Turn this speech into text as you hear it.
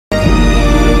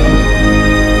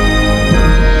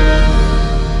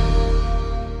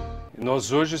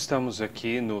Nós hoje estamos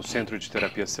aqui no Centro de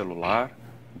Terapia Celular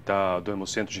do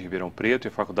Hemocentro de Ribeirão Preto e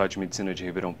a Faculdade de Medicina de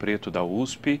Ribeirão Preto da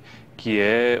USP, que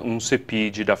é um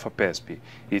CEPID da FAPESP.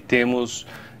 E temos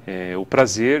o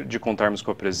prazer de contarmos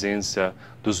com a presença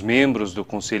dos membros do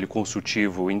Conselho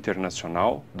Consultivo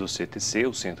Internacional do CTC,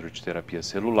 o Centro de Terapia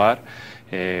Celular,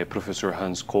 professor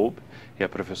Hans Kolb e a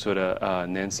professora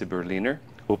Nancy Berliner.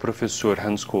 O professor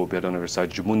Hans Kolb é da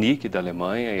Universidade de Munique, da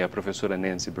Alemanha, e a professora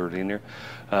Nancy Berliner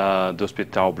do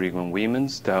Hospital Brigham and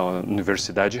Women's, da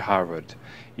Universidade de Harvard.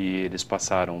 E eles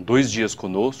passaram 2 dias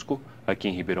conosco aqui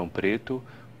em Ribeirão Preto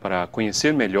para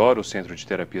conhecer melhor o Centro de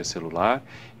Terapia Celular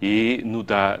e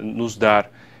nos dar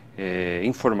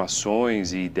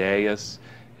informações e ideias,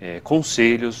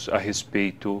 conselhos a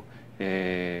respeito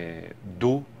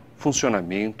do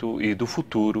funcionamento e do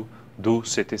futuro do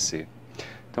CTC.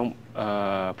 Então,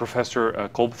 Professor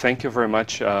Kolb, thank you very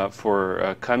much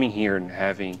for coming here and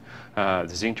having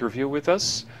this interview with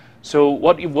us. So,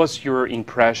 what was your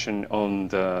impression on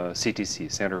the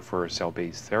CTC, Center for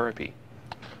Cell-Based Therapy?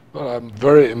 Well, I'm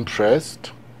very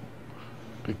impressed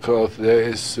because there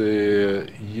is a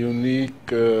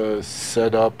unique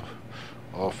setup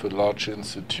of a large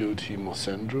institute,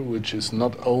 Hemocentrum, which is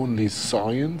not only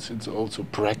science, it's also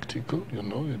practical, you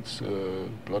know, it's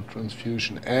blood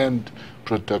transfusion and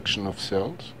production of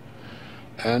cells,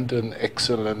 and an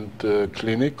excellent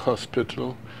clinic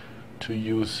hospital to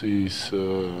use these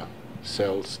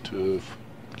cells to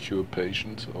cure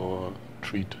patients or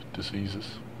treat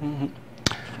diseases. Mm-hmm.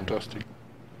 Fantastic.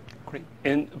 Great.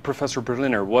 And Professor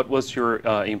Berliner, what was your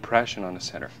impression on the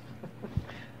center?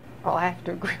 Well, I have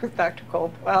to agree with Dr.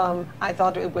 Kolb. I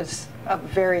thought it was a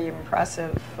very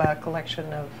impressive collection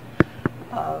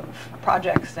of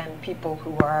projects and people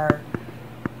who are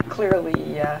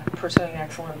clearly pursuing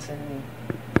excellence in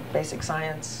basic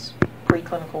science,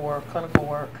 preclinical work, clinical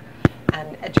work,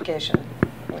 and education,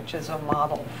 which is a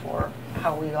model for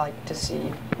how we like to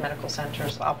see medical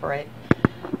centers operate.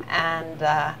 And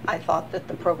I thought that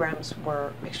the programs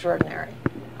were extraordinary,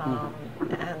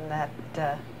 and that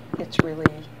it's really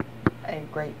a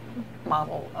great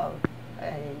model of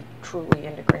a truly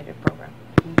integrated program.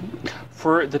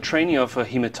 For the training of a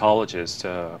hematologist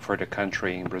for the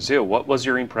country in Brazil, what was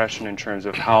your impression in terms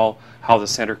of how the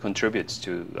center contributes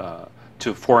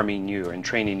to forming new and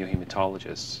training new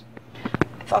hematologists?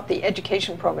 I thought the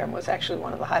education program was actually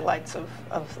one of the highlights of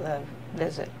the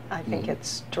visit. I think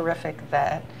it's terrific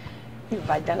that you've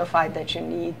identified that you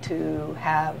need to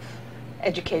have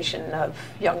education of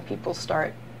young people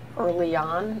start early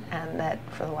on, and that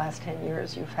for the last 10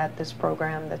 years you've had this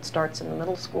program that starts in the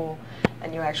middle school,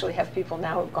 and you actually have people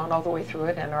now who've gone all the way through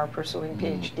it and are pursuing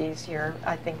PhDs here.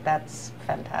 I think that's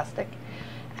fantastic.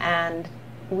 And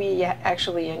we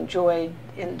actually enjoyed,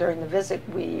 during the visit,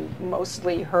 we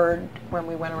mostly heard, when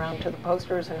we went around to the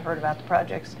posters and heard about the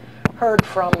projects, heard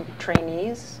from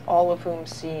trainees, all of whom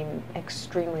seemed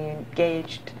extremely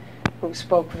engaged, who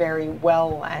spoke very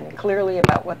well and clearly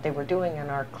about what they were doing and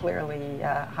are clearly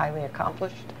highly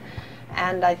accomplished.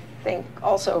 And I think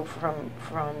also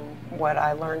from what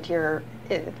I learned here,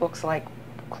 it looks like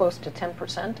close to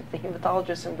 10% of the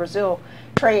hematologists in Brazil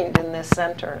trained in this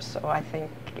center. So I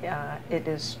think it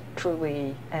is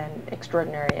truly an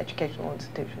extraordinary educational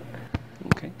institution.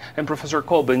 Okay. And Professor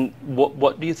Kolb,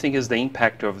 what do you think is the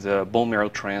impact of the bone marrow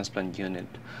transplant unit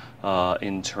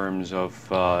in terms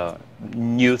of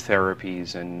new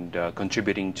therapies and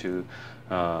contributing to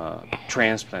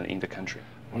transplant in the country?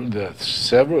 Well, there are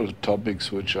several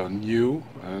topics which are new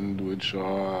and which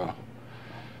are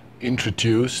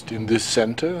introduced in this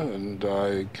center, and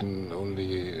I can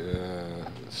only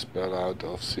spell out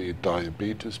of the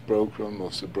diabetes program,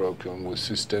 of the program with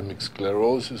systemic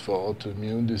sclerosis for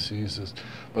autoimmune diseases,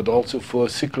 but also for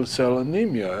sickle cell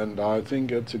anemia. And I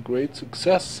think it's a great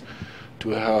success to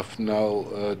have now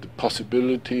the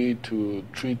possibility to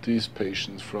treat these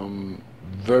patients from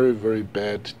very, very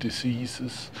bad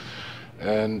diseases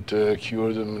and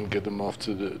cure them and get them off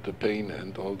to the pain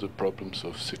and all the problems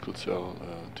of sickle cell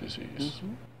disease.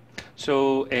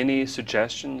 So any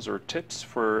suggestions or tips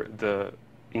for the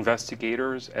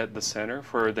investigators at the center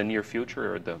for the near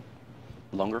future or the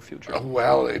longer future?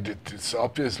 Well, it's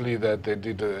obviously that they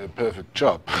did a perfect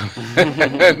job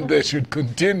and they should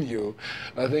continue.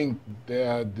 I think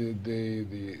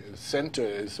the center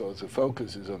is, or the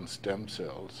focus is on stem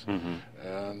cells.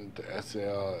 And as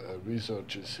there are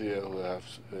researchers here who have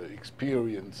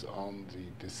experience on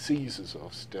the diseases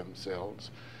of stem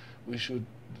cells, we should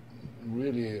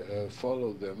really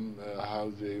follow them,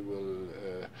 how they will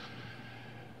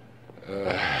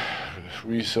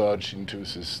research into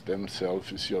the stem cell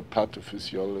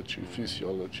pathophysiology,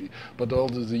 physiology, but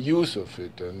also the use of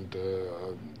it. And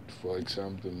for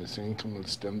example, mesenchymal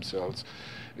stem cells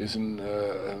is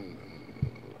a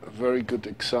very good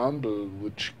example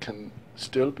which can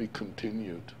still be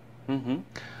continued. Mm-hmm.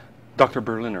 Dr.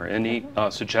 Berliner, any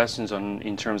suggestions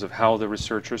in terms of how the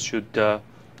researchers should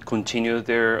continue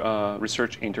their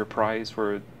research enterprise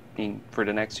for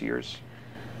the next years?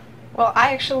 Well,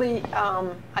 I actually,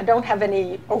 I don't have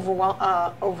any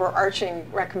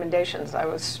overarching recommendations. I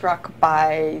was struck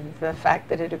by the fact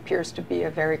that it appears to be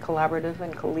a very collaborative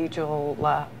and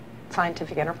collegial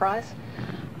scientific enterprise.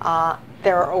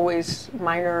 There are always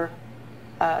minor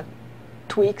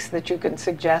tweaks that you can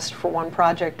suggest for one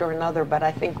project or another, but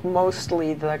I think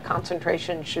mostly the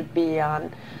concentration should be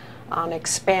on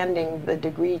expanding the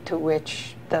degree to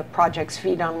which the projects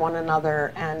feed on one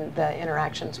another and the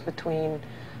interactions between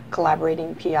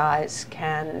collaborating PIs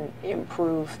can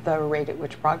improve the rate at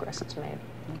which progress is made.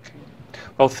 Okay.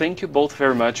 Well, thank you both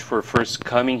very much for first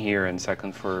coming here and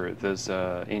second for this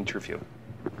interview.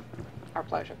 Our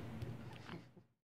pleasure.